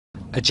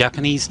A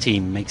Japanese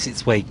team makes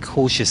its way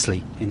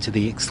cautiously into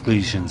the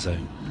exclusion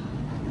zone.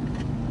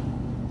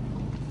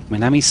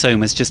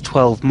 Minami-Soma is just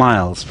 12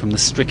 miles from the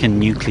stricken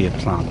nuclear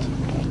plant.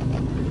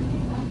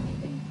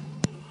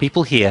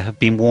 People here have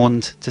been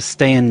warned to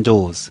stay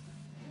indoors.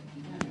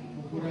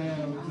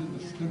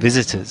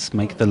 Visitors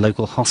make the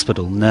local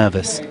hospital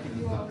nervous.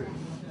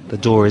 The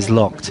door is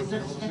locked.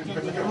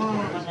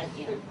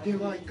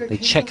 They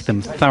check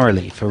them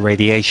thoroughly for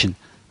radiation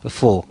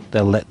before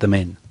they'll let them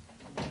in.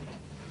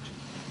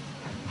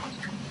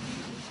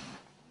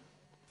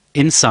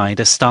 Inside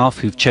are staff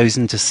who've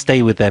chosen to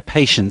stay with their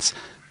patients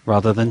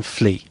rather than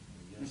flee.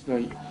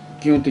 We're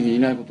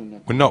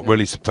not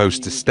really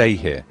supposed to stay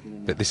here,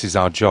 but this is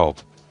our job.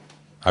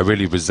 I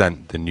really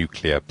resent the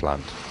nuclear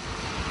plant.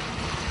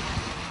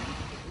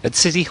 At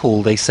City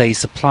Hall they say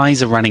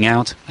supplies are running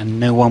out and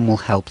no one will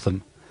help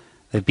them.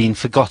 They've been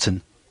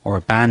forgotten or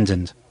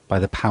abandoned by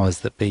the powers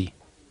that be.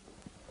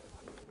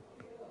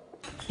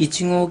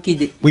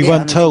 We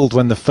weren't told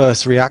when the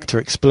first reactor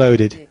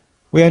exploded.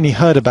 We only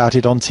heard about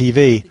it on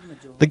TV.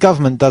 The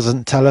government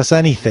doesn't tell us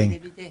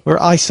anything. We're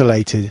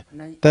isolated.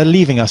 They're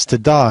leaving us to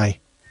die.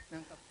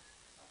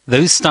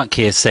 Those stuck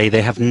here say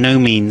they have no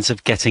means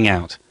of getting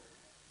out.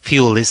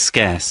 Fuel is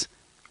scarce.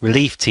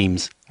 Relief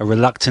teams are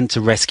reluctant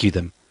to rescue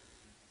them.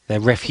 They're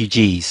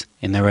refugees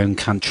in their own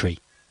country.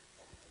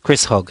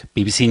 Chris Hogg,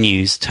 BBC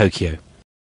News, Tokyo.